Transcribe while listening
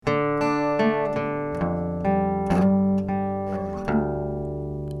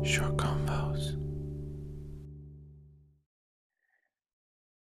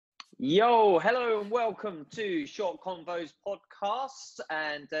Yo, hello and welcome to Short Convos podcast,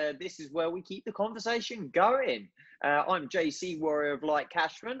 and this is where we keep the conversation going. I'm JC, Warrior of Light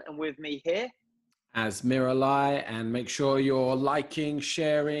Cashman, and with me here as Miralai, and make sure you're liking,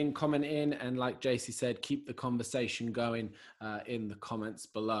 sharing, commenting, and like JC said, keep the conversation going in the comments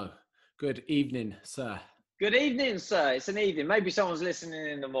below. Good evening, sir. Good evening, sir. It's an evening. Maybe someone's listening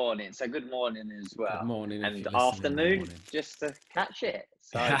in the morning, so good morning as well. Good morning. And afternoon, just to catch it.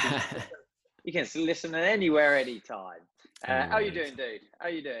 So you can listen anywhere, anytime. How you doing, dude? How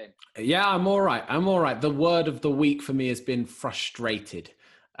you doing? Yeah, I'm all right. The word of the week for me has been frustrated.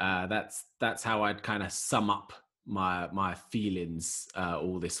 That's how I'd kind of sum up my feelings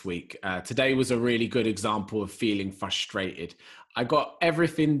all this week. Today was a really good example of feeling frustrated. I got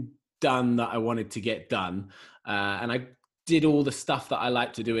everything done that I wanted to get done, and I did all the stuff that I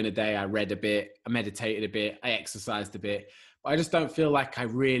like to do in a day. I read a bit, I meditated a bit, I exercised a bit, but I just don't feel like I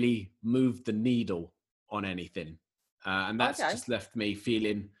really moved the needle on anything, and that's just left me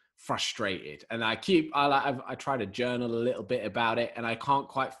feeling frustrated. And I try to journal a little bit about it, and I can't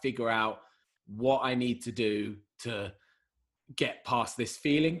quite figure out what I need to do to get past this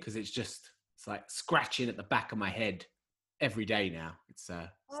feeling, because it's like scratching at the back of my head every day now. It's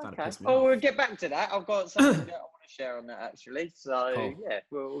starting to piss me off. We'll get back to that. I've got something that I want to share on that actually. So cool. Yeah,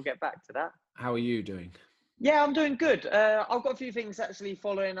 we'll get back to that. How are you doing? Yeah, I'm doing good. I've got a few things actually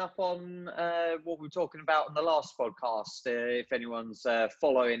following up on what we were talking about in the last podcast. If anyone's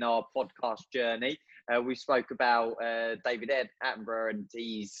following our podcast journey, we spoke about David Attenborough and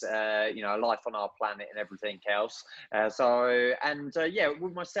his, life on our planet and everything else.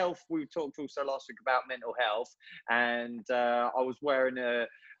 With myself, we talked also last week about mental health, and I was wearing a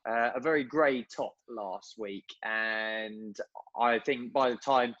very grey top last week, and I think by the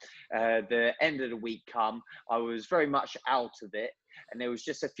time the end of the week come, I was very much out of it, and there was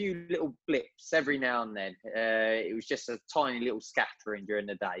just a few little blips every now and then. It was just a tiny little scattering during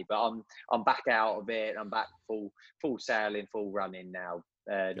the day, but I'm back out of it. I'm back full sailing, full running now,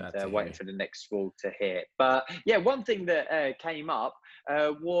 and waiting for the next squall to hit. But yeah, one thing that came up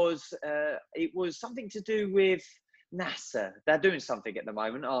was it was something to do with NASA. They're doing something at the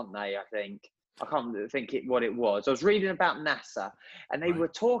moment, aren't they? I think. I can't think what it was. I was reading about NASA, and they were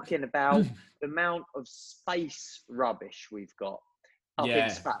talking about the amount of space rubbish we've got up in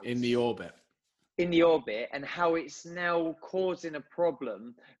space. In the orbit. And how it's now causing a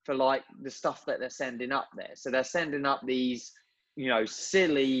problem for like the stuff that they're sending up there. So they're sending up these,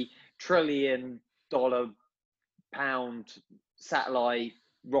 silly $1 trillion pound satellite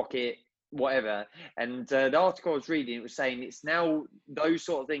rocket, whatever. And the article I was reading, it was saying it's now those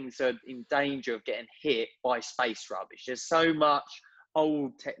sort of things are in danger of getting hit by space rubbish. There's so much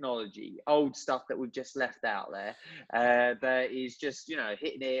old technology, old stuff that we've just left out there that is just,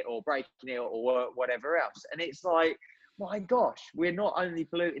 hitting it or breaking it or whatever else. And it's like, my gosh, we're not only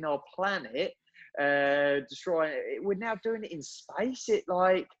polluting our planet, destroying it, we're now doing it in space.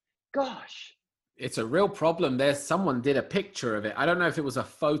 Gosh. It's a real problem. Someone did a picture of it. I don't know if it was a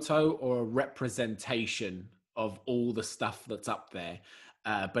photo or a representation of all the stuff that's up there,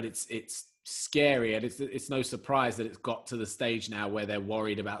 but it's scary, and it's no surprise that it's got to the stage now where they're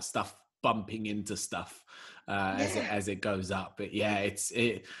worried about stuff bumping into stuff as it goes up. But yeah,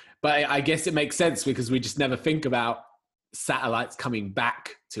 but I guess it makes sense because we just never think about satellites coming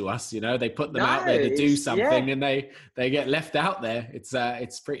back to us. They put them out there to do something, and they get left out there.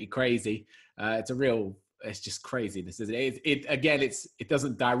 It's pretty crazy. It's just craziness, isn't it? It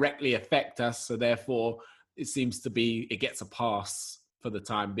doesn't directly affect us, so therefore it seems to be, it gets a pass for the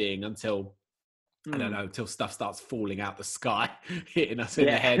time being until, I don't know, until stuff starts falling out the sky, hitting us in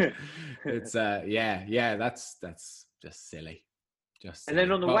the head. It's that's just silly. And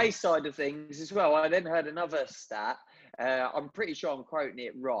then on the waste side of things as well, I then heard another stat. I'm pretty sure I'm quoting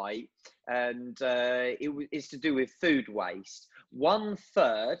it right, and it's to do with food waste. One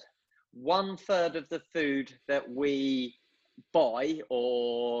third of the food that we buy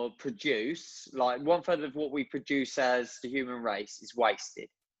or produce, like 1/3 of what we produce as the human race, is wasted.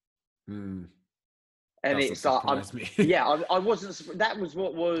 And it's like, I wasn't. That was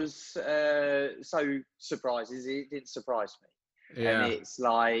what was so surprising. It didn't surprise me. Yeah. And it's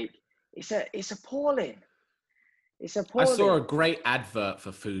like it's appalling. It's appalling. I saw a great advert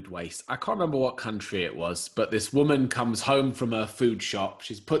for food waste. I can't remember what country it was, but this woman comes home from her food shop.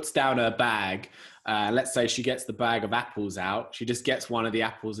 She puts down her bag. Let's say she gets the bag of apples out. She just gets one of the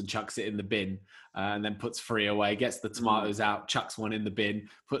apples and chucks it in the bin, and then puts 3 away. Gets the tomatoes out, chucks one in the bin,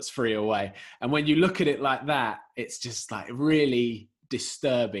 puts 3 away. And when you look at it like that, it's just like really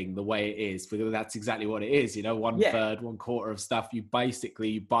disturbing the way it is, because that's exactly what it is. You know, one third, one quarter of stuff, you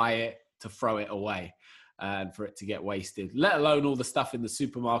basically buy it to throw it away and for it to get wasted, let alone all the stuff in the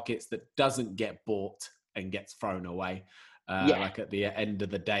supermarkets that doesn't get bought and gets thrown away. Like at the end of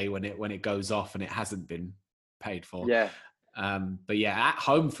the day when it goes off and it hasn't been paid for. But yeah, at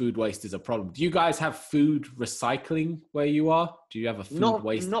home food waste is a problem. Do you guys have food recycling where you are? Do you have a food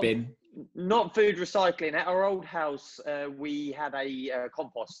waste bin? Not food recycling. At our old house, we had a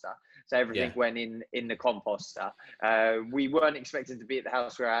composter, so everything went in the composter. We weren't expected to be at the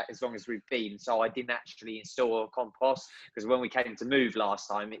house we're at as long as we've been, so I didn't actually install a compost, because when we came to move last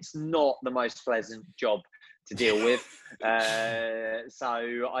time, it's not the most pleasant job to deal with.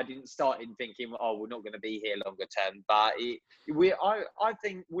 So I didn't start in thinking, oh, we're not going to be here longer term. But I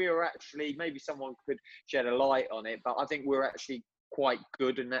think we're actually, maybe someone could shed a light on it, but I think we're actually quite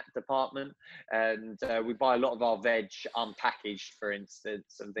good in that department. And we buy a lot of our veg unpackaged, for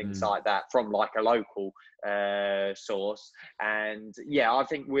instance, and things like that from like a local source. And yeah, I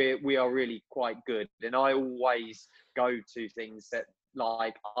think we are really quite good. And I always go to things that,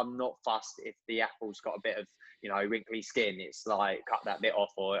 like, I'm not fussed if the apple's got a bit of, you know, wrinkly skin. It's like, cut that bit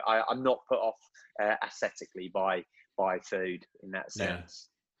off, or I'm not put off aesthetically by food in that sense.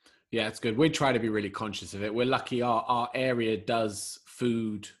 Yeah, it's good. We try to be really conscious of it. We're lucky our area does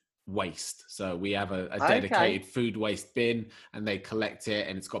food waste. So we have a dedicated food waste bin, and they collect it,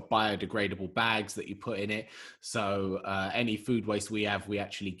 and it's got biodegradable bags that you put in it. So any food waste we have, we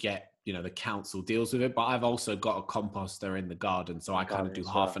actually get, you know, the council deals with it. But I've also got a composter in the garden, so I kind of do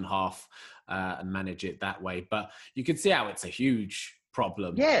half and half and manage it that way. But you can see how it's a huge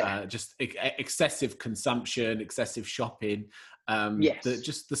problem. Just excessive consumption, excessive shopping.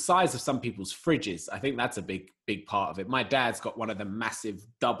 Just the size of some people's fridges, I think that's a big part of it. My dad's got one of the massive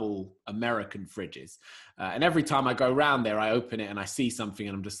double American fridges, and every time I go around there, I open it and I see something,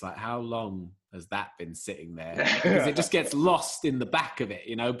 and I'm just like, how long has that been sitting there? Because it just gets lost in the back of it,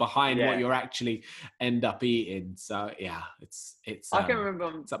 you know, behind what you're actually end up eating. So yeah, it's I can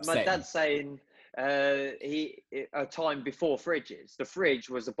remember my dad saying a time before fridges, the fridge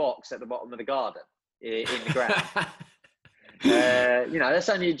was a box at the bottom of the garden in the ground. You know, that's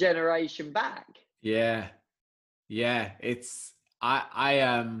only a generation back. It's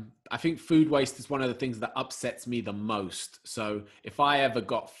I think food waste is one of the things that upsets me the most. So if I ever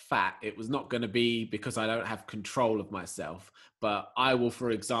got fat, it was not going to be because I don't have control of myself, but I will, for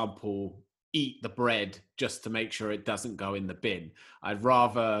example, eat the bread just to make sure it doesn't go in the bin. I'd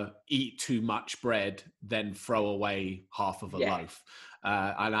rather eat too much bread than throw away half of a loaf.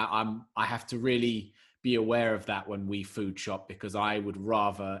 And I have to really be aware of that when we food shop, because I would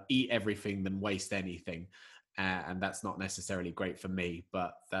rather eat everything than waste anything. And that's not necessarily great for me,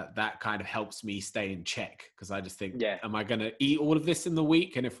 but that kind of helps me stay in check, because I just think, am I going to eat all of this in the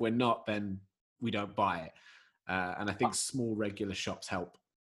week? And if we're not, then we don't buy it. And I think small regular shops help.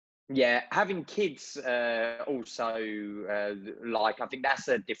 Yeah, having kids also, like, I think that's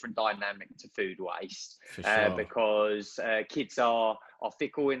a different dynamic to food waste, For sure. because kids are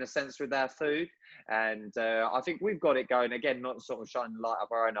fickle in a sense with their food. And I think we've got it going, again, not sort of shining light up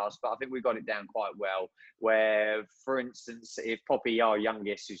our own arse, but I think we've got it down quite well. Where, for instance, if Poppy, our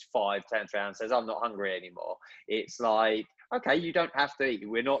youngest, who's 5, turns around and says, I'm not hungry anymore, it's like, okay, you don't have to eat.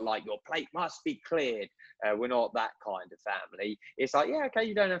 We're not like, your plate must be cleared. We're not that kind of family. It's like, yeah, okay,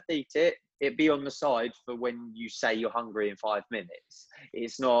 you don't have to eat it. It'd be on the side for when you say you're hungry in 5 minutes.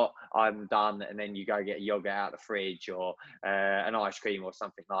 It's not, I'm done, and then you go get a yogurt out of the fridge, or an ice cream or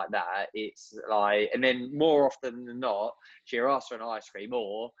something like that. It's like, and then more often than not, she'll ask for an ice cream,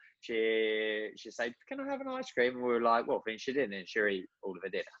 or she'll say, can I have an ice cream? And we're like, well, finish your dinner, and she'll eat all of the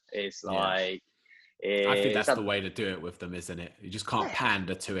dinner. It's like, I think that's the way to do it with them, isn't it? You just can't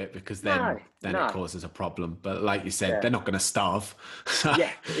pander to it, because then it causes a problem. But like you said, they're not going to starve. So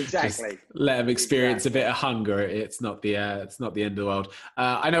exactly. Just let them experience a bit of hunger. It's not the end of the world.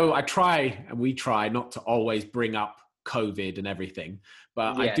 I know we try not to always bring up COVID and everything,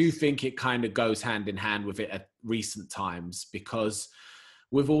 but I do think it kind of goes hand in hand with it at recent times, because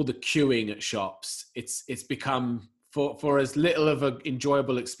with all the queuing at shops, it's become, for as little of an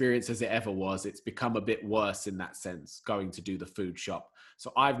enjoyable experience as it ever was, it's become a bit worse in that sense, going to do the food shop.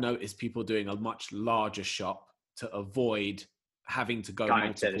 So I've noticed people doing a much larger shop to avoid having to go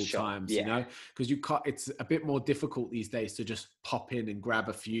multiple times, you know, because it's a bit more difficult these days to just pop in and grab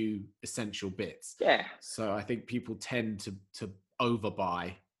a few essential bits. So I think people tend to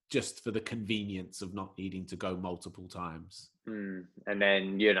overbuy just for the convenience of not needing to go multiple times. And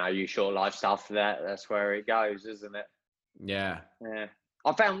then, you know, you short life stuff, that's where it goes, isn't it? Yeah.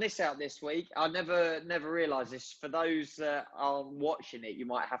 I found this out this week. I never realised this. For those that are watching it, you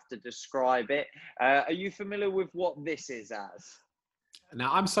might have to describe it. Are you familiar with what this is as?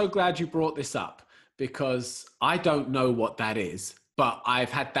 Now, I'm so glad you brought this up because I don't know what that is, but I've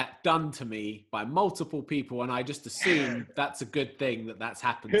had that done to me by multiple people, and I just assume that's a good thing that that's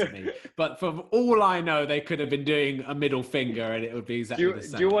happened to me. But for all I know, they could have been doing a middle finger, and it would be exactly the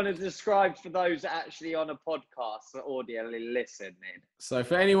same. Do you want to describe for those actually on a podcast that audio listening? So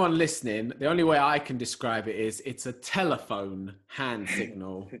for anyone listening, the only way I can describe it is it's a telephone hand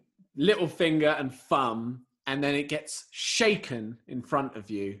signal, little finger and thumb, and then it gets shaken in front of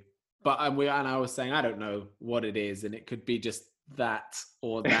you. But and I was saying, I don't know what it is, and it could be just that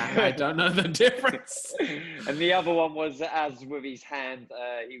or that. I don't know the difference. And the other one was as with his hand,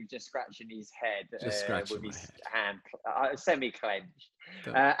 he was just scratching his head, Just scratching with my his hand semi-clenched.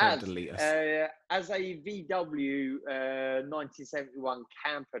 Don't As delete us. as a VW 1971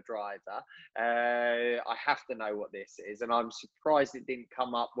 camper driver, I have to know what this is, and I'm surprised it didn't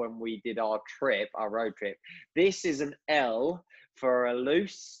come up when we did our road trip. This is an L for a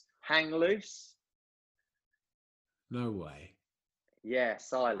loose, hang loose. No way. Yeah,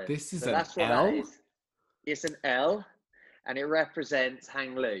 silent. This is so an that's what L? that is. It's an L, and it represents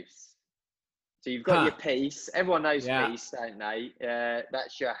hang loose. So you've got your piece. Everyone knows piece, don't they?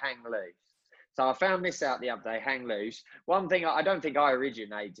 That's your hang loose. So I found this out the other day, hang loose. One thing, I don't think I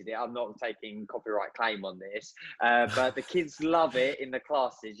originated it. I'm not taking copyright claim on this. But the kids love it in the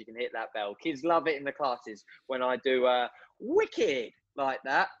classes. You can hit that bell. Kids love it in the classes when I do wicked like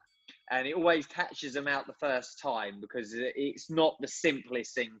that. And it always catches them out the first time because it's not the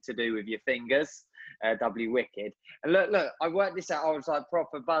simplest thing to do with your fingers. W wicked. And look, I worked this out. I was like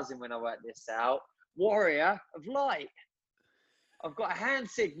proper buzzing when I worked this out. Warrior of light. I've got a hand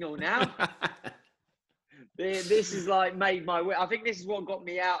signal now. This is like made my way. I think this is what got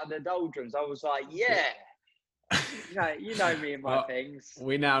me out of the doldrums. I was like, yeah. You know me and my things.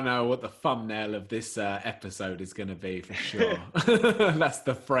 We now know what the thumbnail of this episode is going to be for sure. That's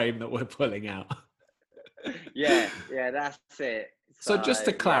the frame that we're pulling out. Yeah, that's it. So just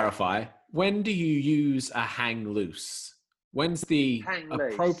to clarify, when do you use a hang loose? When's the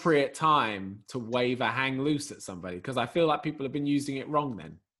appropriate time to wave a hang loose at somebody? Because I feel like people have been using it wrong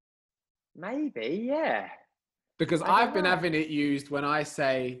then. Maybe, yeah. Because I've been having it used when I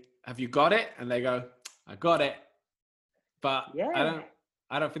say, "Have you got it?" and they go, "I got it." But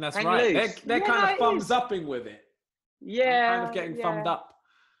I don't think that's right. They're kind of thumbs upping with it. Yeah. I'm kind of getting thumbed up.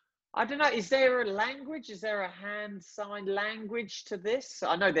 I don't know. Is there a language? Is there a hand sign language to this?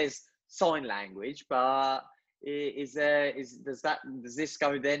 I know there's sign language, but does this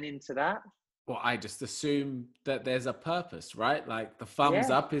go then into that? Well, I just assume that there's a purpose, right? Like the thumbs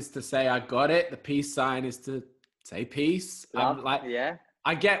up is to say I got it. The peace sign is to say peace.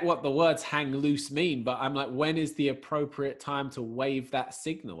 I get what the words hang loose mean, but I'm like, when is the appropriate time to wave that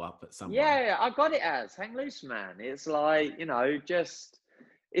signal up at someone? Yeah, I got it as hang loose, man. It's like, just,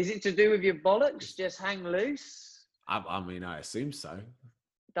 is it to do with your bollocks? Just hang loose? I mean, I assume so.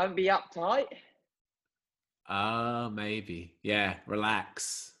 Don't be uptight. Maybe. Yeah,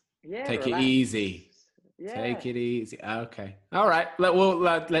 relax. Yeah, Take it easy. Yeah. Take it easy. Okay. All right.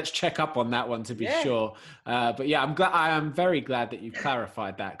 Let's check up on that one to be sure. But yeah, I am very glad that you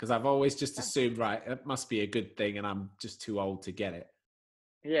clarified that because I've always just assumed, right, it must be a good thing and I'm just too old to get it.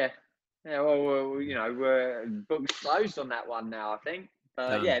 Yeah. Yeah. Well, we're books closed on that one now, I think.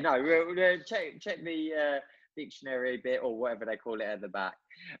 We'll check the dictionary bit or whatever they call it at the back.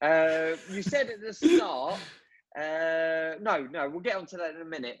 You said at the start. No, we'll get onto that in a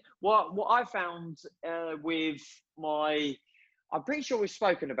minute. What I found with I'm pretty sure we've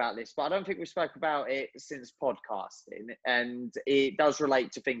spoken about this, but I don't think we spoke about it since podcasting, and it does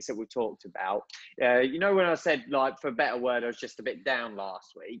relate to things that we've talked about. When I said, like, for a better word, I was just a bit down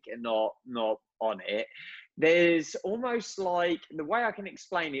last week and not on it. There's almost like, the way I can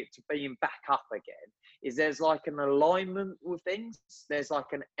explain it to being back up again is there's like an alignment with things. There's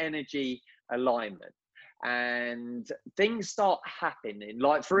like an energy alignment. And things start happening.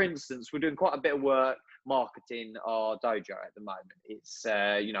 Like, for instance, we're doing quite a bit of work marketing our dojo at the moment. It's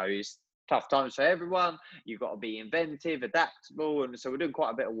it's tough times for everyone. You've got to be inventive, adaptable, and so we're doing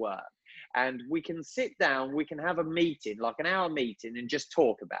quite a bit of work. and we can sit down, we can have a meeting, like an hour meeting, and just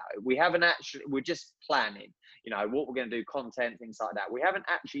talk about it. We haven't actually, we're just planning, what we're going to do, content, things like that. We haven't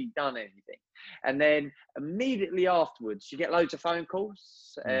actually done anything. And then immediately afterwards, you get loads of phone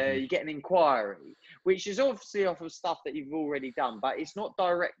calls, you get an inquiry, which is obviously off of stuff that you've already done, but it's not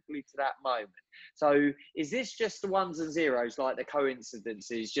directly to that moment. So is this just the ones and zeros, like the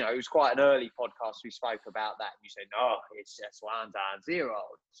coincidences? It was quite an early podcast. We spoke about that. And you said, no, it's just ones and zeros.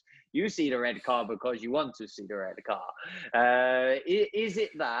 You see the red car because you want to see the red car. Is it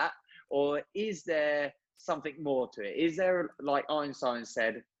that, or is there something more to it? Is there, like Einstein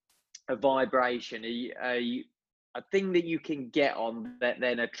said, a vibration, a thing that you can get on that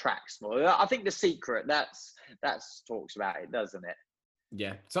then attracts more? I think The Secret, that's talks about it, doesn't it?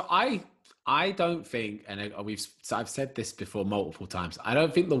 Yeah. So I don't think, and I've said this before multiple times, I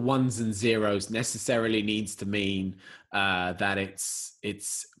don't think the ones and zeros necessarily needs to mean that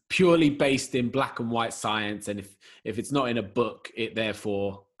it's purely based in black and white science, and if it's not in a book, it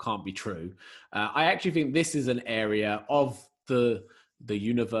therefore can't be true. I actually think this is an area of the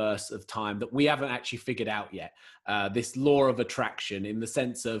universe of time that we haven't actually figured out yet. This law of attraction, in the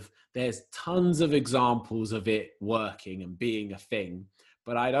sense of there's tons of examples of it working and being a thing,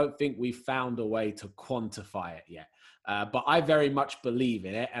 but I don't think we've found a way to quantify it yet. But I very much believe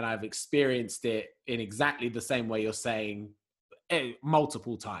in it, and I've experienced it in exactly the same way you're saying,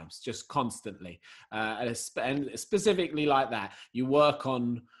 multiple times, just constantly. And specifically like that,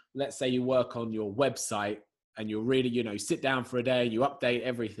 let's say you work on your website, and you're really, sit down for a day, you update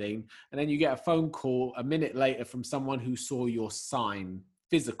everything, and then you get a phone call a minute later from someone who saw your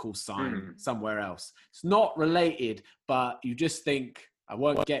physical sign somewhere else. It's not related, but you just think, I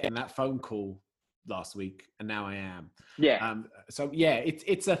weren't getting that phone call last week, and now I am. Yeah. So yeah,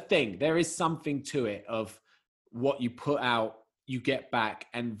 it's a thing. There is something to it of what you put out, you get back,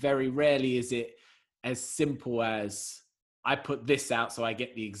 and very rarely is it as simple as I put this out so I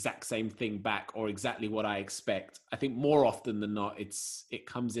get the exact same thing back or exactly what I expect. I think more often than not, it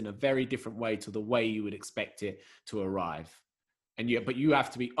comes in a very different way to the way you would expect it to arrive. But you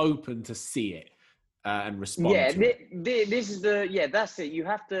have to be open to see it and respond to it. This is that's it. You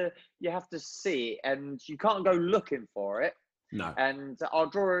have to see it, and you can't go looking for it. No. And I'll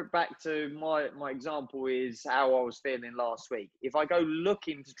draw it back to my example is how I was feeling last week. If I go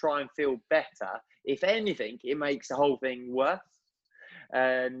looking to try and feel better, if anything, it makes the whole thing worse.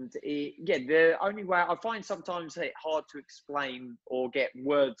 And the only way I find sometimes it hard to explain or get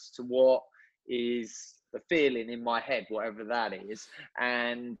words to what is the feeling in my head, whatever that is.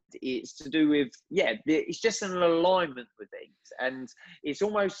 And it's to do with, it's just an alignment with things. And it's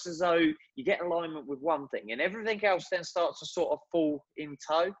almost as though you get alignment with one thing and everything else then starts to sort of fall in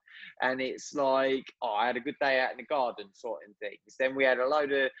tow. And it's like, I had a good day out in the garden sorting things. Then we had a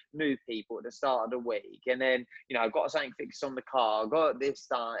load of new people at the start of the week. And then, got something fixed on the car, got this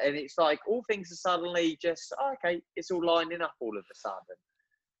done. And it's like all things are suddenly just, okay, it's all lining up all of a sudden.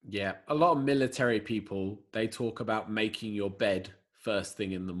 Yeah, a lot of military people, they talk about making your bed first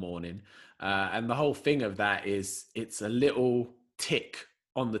thing in the morning. And the whole thing of that is it's a little tick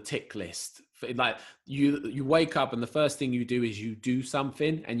on the tick list. Like you wake up and the first thing you do is you do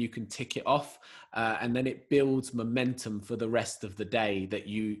something and you can tick it off. And then it builds momentum for the rest of the day that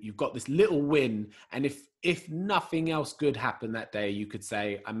you've got this little win. And if nothing else good happened that day, you could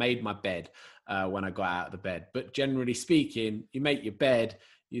say, I made my bed when I got out of the bed. But generally speaking, you make your bed,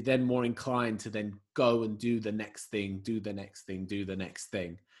 you're then more inclined to then go and do the next thing, do the next thing, do the next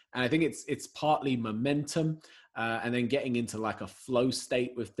thing. And I think it's partly momentum and then getting into like a flow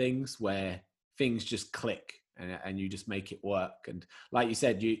state with things where things just click and you just make it work. And like you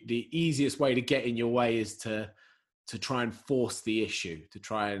said, the easiest way to get in your way is to try and force the issue, to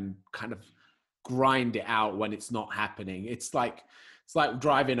try and kind of grind it out when it's not happening. It's like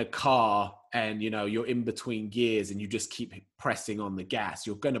driving a car and, you're in between gears and you just keep pressing on the gas.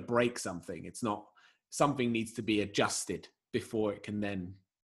 You're going to break something. It's not, something needs to be adjusted before it can then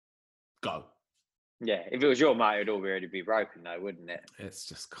go. Yeah. If it was your motor, it'd already be broken though, wouldn't it? It's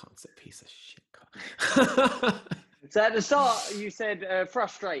just concept piece of shit car. So at the start, you said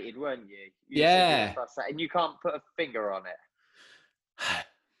frustrated, weren't you? Yeah. Frustrated, and you can't put a finger on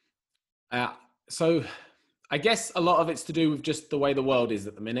it. So I guess a lot of it's to do with just the way the world is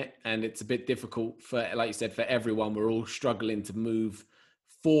at the minute. And it's a bit difficult for, like you said, for everyone. We're all struggling to move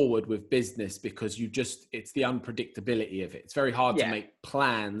forward with business because it's the unpredictability of it. It's very hard to make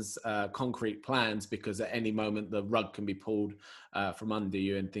plans, concrete plans, because at any moment the rug can be pulled from under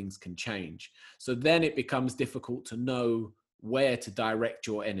you and things can change. So then it becomes difficult to know where to direct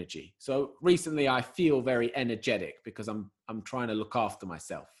your energy. So recently I feel very energetic because I'm trying to look after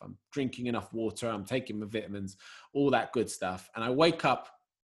myself. I'm drinking enough water, I'm taking my vitamins, all that good stuff. And I wake up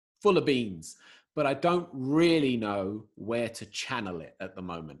full of beans, but I don't really know where to channel it at the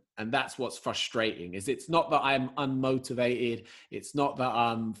moment. And that's what's frustrating. Is it's not that I'm unmotivated. It's not that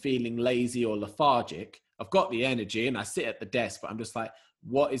I'm feeling lazy or lethargic. I've got the energy and I sit at the desk, but I'm just like,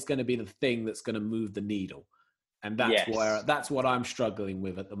 what is going to be the thing that's going to move the needle? And that's what I'm struggling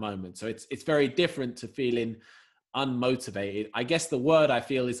with at the moment. So it's very different to feeling unmotivated. I guess the word I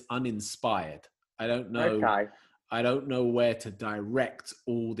feel is uninspired. I don't know. Okay. I don't know where to direct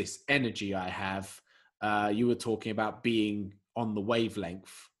all this energy I have. You were talking about being on the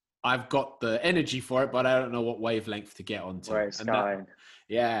wavelength. I've got the energy for it, but I don't know what wavelength to get onto. Where it's going.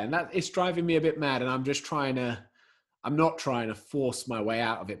 And that it's driving me a bit mad. And I'm not trying to force my way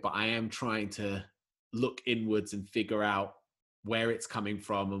out of it, but I am trying to look inwards and figure out where it's coming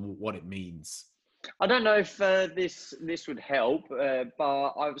from and what it means. I don't know if this would help,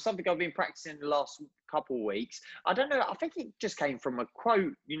 but something I've been practicing the last couple of weeks. I don't know. I think it just came from a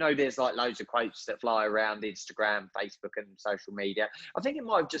quote. You know, there's like loads of quotes that fly around Instagram, Facebook, and social media. I think it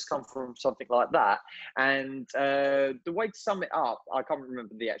might have just come from something like that. And the way to sum it up, I can't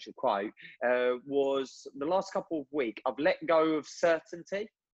remember the actual quote, was the last couple of weeks, I've let go of certainty,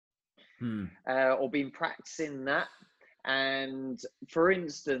 or been practicing that. And for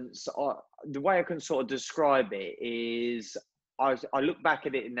instance, the way I can sort of describe it is I look back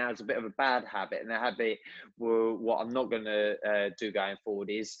at it now as a bit of a bad habit, and the habit, what I'm not going to do going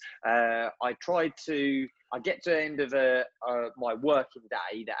forward is I get to the end of my working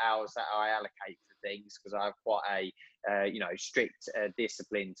day, the hours that I allocate for things, because I have quite a strict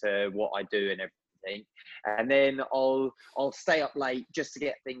discipline to what I do and everything, and then I'll stay up late just to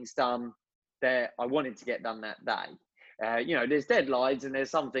get things done that I wanted to get done that day. There's deadlines and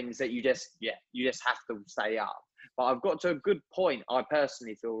there's some things that you just have to stay up. But I've got to a good point, I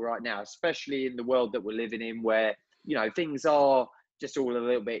personally feel right now, especially in the world that we're living in where, things are just all a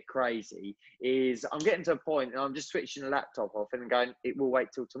little bit crazy, is I'm getting to a point and I'm just switching the laptop off and going, it will wait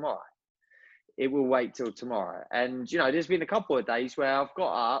till tomorrow. It will wait till tomorrow. And, there's been a couple of days where I've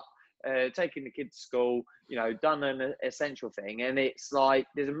got up, taking the kids to school, done an essential thing. And it's like,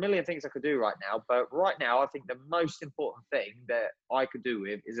 there's a million things I could do right now. But right now, I think the most important thing that I could do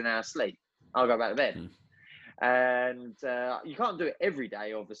with is an hour's sleep. I'll go back to bed. And you can't do it every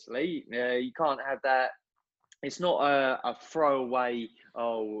day, obviously. You can't have that. It's not a throwaway,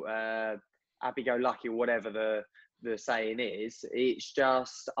 happy-go-lucky or whatever the saying is. It's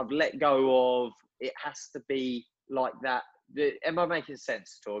just, I've let go of, it has to be like that. Am I making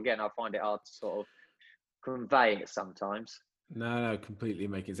sense at all? Again, I find it hard to sort of convey it sometimes. No, completely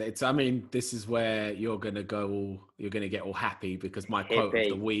making sense. This is where you're going to get all happy because my quote of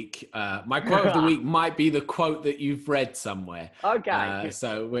the week, might be the quote that you've read somewhere. Okay.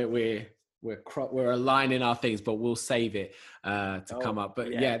 So we're aligning our things, but we'll save it to come up. But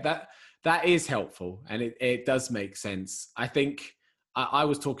that is helpful. And it does make sense. I think I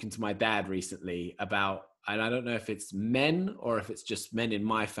was talking to my dad recently about, and I don't know if it's men or if it's just men in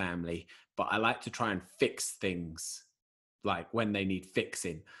my family, but I like to try and fix things like when they need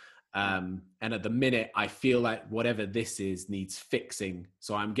fixing. And at the minute, I feel like whatever this is needs fixing.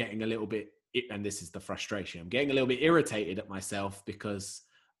 So I'm getting a little bit, and this is the frustration, I'm getting a little bit irritated at myself because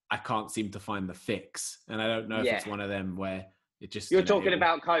I can't seem to find the fix. And I don't know if it's one of them where it just... You're talking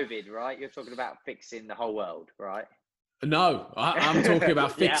about COVID, right? You're talking about fixing the whole world, right? No, I'm talking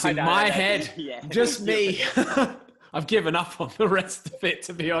about fixing my head. Just me. I've given up on the rest of it,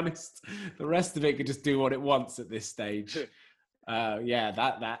 to be honest. The rest of it could just do what it wants at this stage.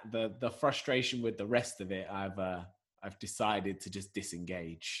 The frustration with the rest of it, I've decided to just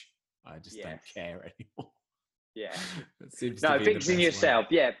disengage. I just don't care anymore. Yeah. No, fixing yourself.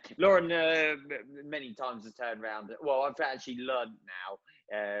 Way. Yeah. Lauren many times has turned around. Well, I've actually learned now,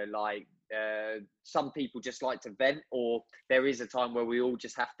 some people just like to vent, or there is a time where we all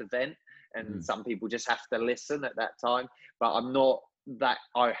just have to vent, and some people just have to listen at that time. But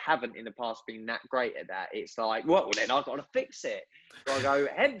I haven't in the past been that great at that. It's like, well then I've got to fix it. So I go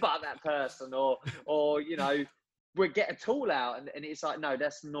headbutt that person, or we get a tool out, and it's like, no,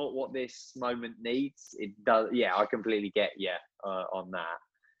 that's not what this moment needs. It does. Yeah, I completely get on that.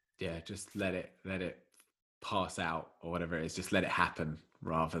 Yeah, just let it pass out or whatever it is. Just let it happen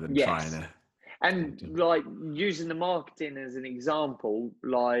rather than trying to. And like using the marketing as an example,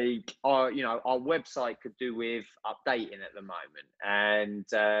 like our website could do with updating at the moment, and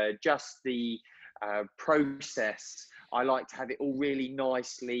just the process. I like to have it all really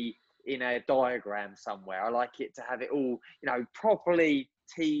nicely in a diagram somewhere. I like it to have it all, properly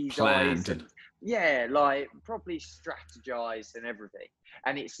teased Planned. and yeah, like properly strategized and everything.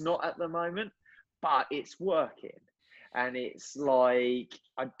 And it's not at the moment, but it's working. And it's like,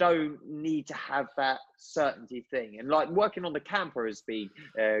 I don't need to have that certainty thing. And like working on the camper has been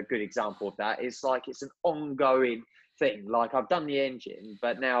a good example of that. It's like, it's an ongoing thing. Like I've done the engine,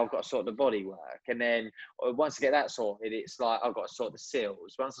 but now I've got to sort the body work. And then once I get that sorted, it's like, I've got to sort the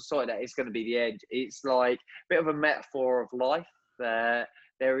seals. Once I sort that, it's going to be the edge. It's like a bit of a metaphor of life that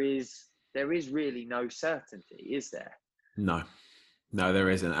there is really no certainty, is there? No, there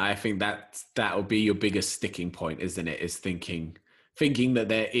isn't. I think that'll be your biggest sticking point, isn't it? Is thinking that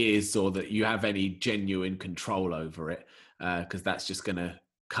there is, or that you have any genuine control over it, because that's just going to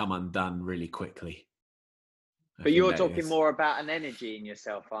come undone really quickly. But you're talking more about an energy in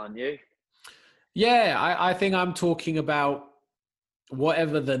yourself, aren't you? Yeah, I think I'm talking about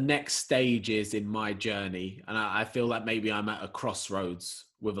whatever the next stage is in my journey. And I feel like maybe I'm at a crossroads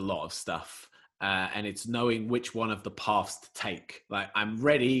with a lot of stuff. And it's knowing which one of the paths to take. Like I'm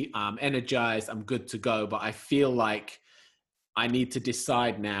ready, I'm energized, I'm good to go. But I feel like I need to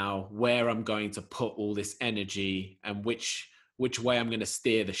decide now where I'm going to put all this energy and which way I'm going to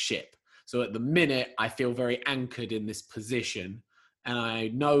steer the ship. So at the minute, I feel very anchored in this position and I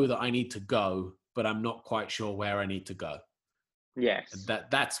know that I need to go, but I'm not quite sure where I need to go. Yes.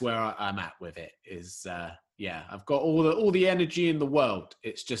 That's where I'm at with it is, I've got all the energy in the world.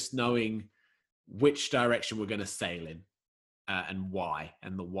 It's just knowing which direction we're going to sail in and why,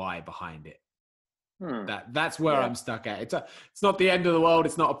 and the why behind it. That's where I'm stuck at. It's not the end of the world.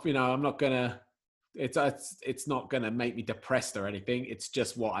 It's not, I'm not going to, it's not going to make me depressed or anything. It's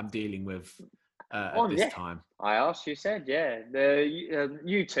just what I'm dealing with at this time. I asked, you said,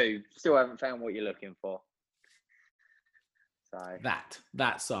 you two still haven't found what you're looking for. So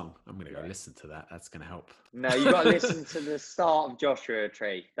that song, I'm going to go listen to that. That's going to help. No, you got to listen to the start of Joshua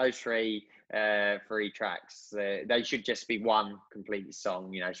Tree. Those three tracks. They should just be one complete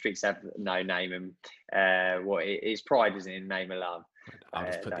song. Streets have no name, and what it's pride is in Name of Love. I'll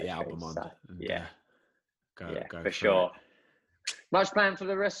just put the album on. So, and, go for sure. Much planned for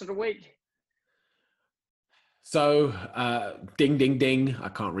the rest of the week? So, ding, ding, ding. I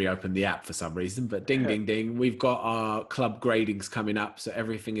can't reopen the app for some reason, but ding, ding, ding. We've got our club gradings coming up. So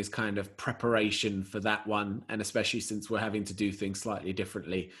everything is kind of preparation for that one. And especially since we're having to do things slightly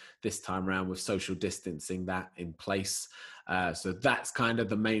differently this time around with social distancing that in place. So that's kind of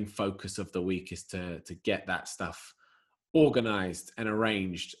the main focus of the week, is to get that stuff organized and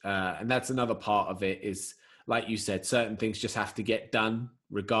arranged. And that's another part of it is, like you said, certain things just have to get done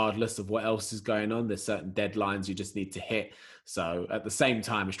regardless of what else is going on. There's certain deadlines you just need to hit. So at the same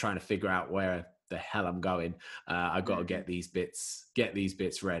time as trying to figure out where the hell I'm going, I've got to get these bits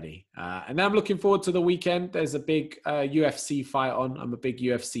ready. And then I'm looking forward to the weekend. There's a big UFC fight on. I'm a big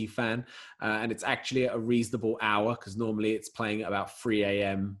UFC fan, and it's actually at a reasonable hour because normally it's playing at about 3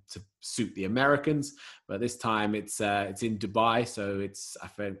 a.m. to suit the Americans, but this time it's in Dubai, so it's I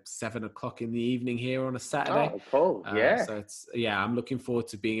think 7 o'clock in the evening here on a Saturday. Oh, cool! Yeah. So I'm looking forward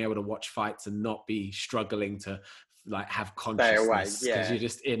to being able to watch fights and not be struggling to like have consciousness because you're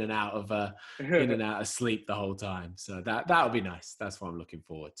just in and out of sleep the whole time. So that'll be nice. That's what I'm looking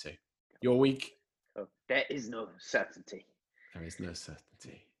forward to. Your week? Oh, there is no certainty. There is no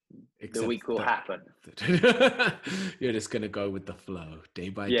certainty. The week will happen. You're just going to go with the flow day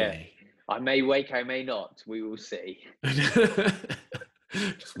by day. I may wake, I may not. We will see.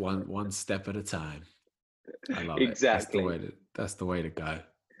 Just one step at a time. I love exactly. it. That's the way to go.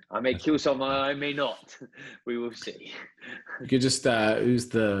 I may kill someone, I may not. We will see. You could just who's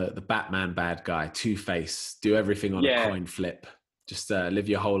the Batman bad guy? Two-Face. Do everything on a coin flip. Just live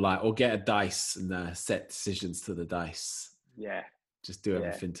your whole life, or get a dice and set decisions to the dice. Yeah. Just do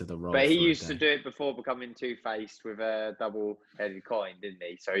everything to the roll. But he used to do it before becoming Two-Faced with a double-headed coin, didn't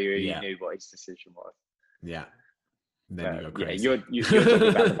he? So he knew what his decision was. Yeah. And then you go crazy. You're talking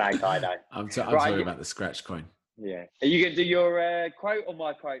about the bad guy, though. I'm talking about the scratch coin. Yeah. Are you going to do your quote or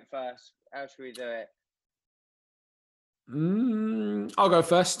my quote first? How should we do it? I'll go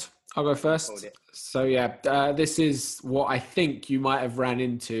first. So this is what I think you might have ran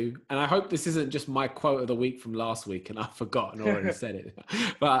into, and I hope this isn't just my quote of the week from last week and I've forgotten already said it.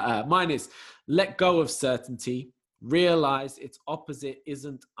 But mine is, let go of certainty, realize its opposite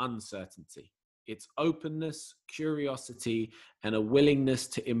isn't uncertainty. It's openness, curiosity, and a willingness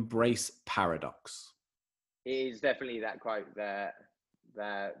to embrace paradox. It is definitely that quote that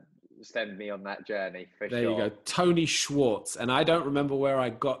send me on that journey for There sure. you go. Tony Schwartz. And I don't remember where I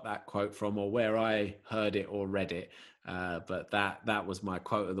got that quote from or where I heard it or read it. But that was my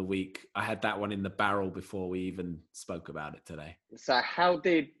quote of the week. I had that one in the barrel before we even spoke about it today. So how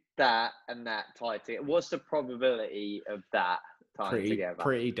did that and that tie together? What's the probability of that tying together?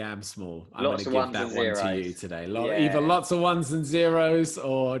 Pretty damn small. I'm Lots going to of give that ones one and to you zeros. today. Yeah. Either lots of ones and zeros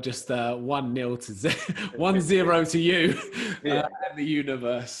or just 1-0 to 1-0 to you Yeah. and the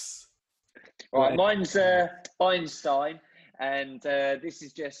universe. Right, mine's Einstein, and this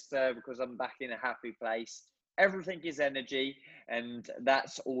is just because I'm back in a happy place. Everything is energy, and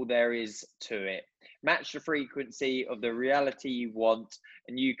that's all there is to it. Match the frequency of the reality you want,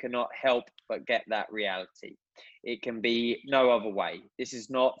 and you cannot help but get that reality. It can be no other way. This is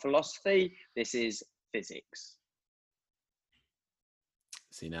not philosophy, this is physics.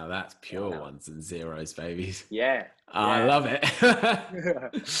 See, now that's pure ones and zeros, babies. Yeah. I love it.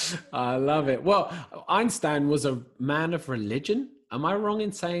 I love it. Well, Einstein was a man of religion. Am I wrong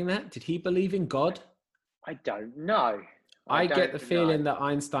in saying that? Did he believe in God? I don't know. I get the feeling that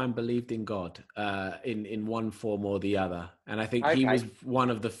Einstein believed in God in one form or the other. And I think he was one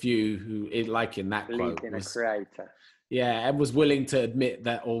of the few who, like in that believed quote, in a creator. Yeah, and was willing to admit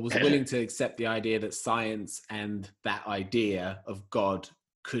that, or was willing to accept the idea that science and that idea of God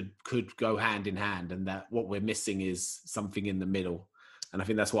could go hand in hand, and that what we're missing is something in the middle. And I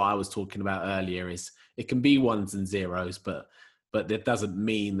think that's what I was talking about earlier, is it can be ones and zeros, but that doesn't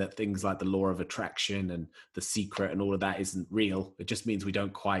mean that things like the law of attraction and the secret and all of that isn't real. It just means we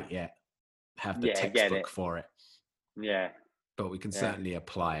don't quite yet have the textbook for it. Yeah. But we can certainly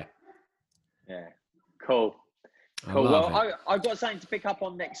apply it. Yeah. Cool. Well, I've got something to pick up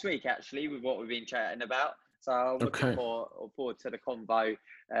on next week, actually, with what we've been chatting about. So I'm looking forward to the convo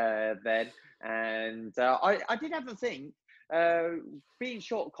then. And I did have a thing, being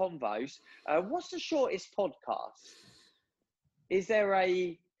short convos, what's the shortest podcast? Is there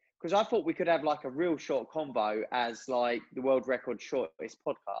because I thought we could have like a real short convo as like the world record shortest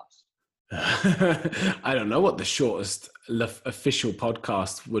podcast. I don't know what the shortest official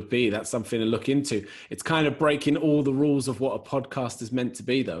podcast would be. That's something to look into. It's kind of breaking all the rules of what a podcast is meant to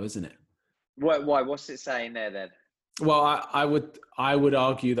be, though, isn't it? Why? What's it saying there then? Well, I would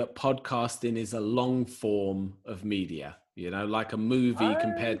argue that podcasting is a long form of media. You know, like a movie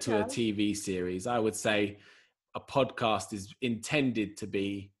compared to a TV series. I would say a podcast is intended to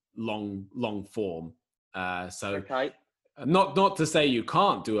be long form. Not to say you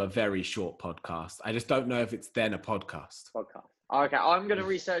can't do a very short podcast. I just don't know if it's then a podcast. Okay, I'm going to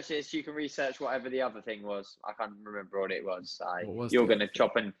research this. You can research whatever the other thing was. I can't remember what it was. You're going to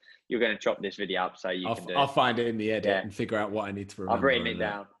chop this video up, so I'll find it in the edit and figure out what I need to remember. I've written it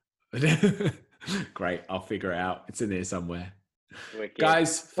down. Great, I'll figure it out. It's in here somewhere. Wicked.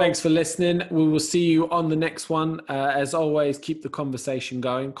 Guys, thanks for listening. We will see you on the next one. As always, keep the conversation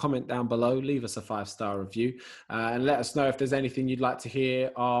going. Comment down below, leave us a 5-star review, and let us know if there's anything you'd like to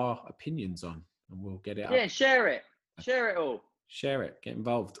hear our opinions on, and we'll get it up. Yeah, share it all. Share it, get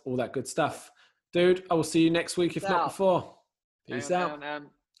involved, all that good stuff. Dude, I will see you next week, if not before. Peace out.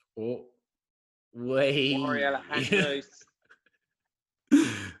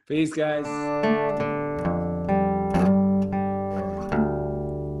 Peace, guys.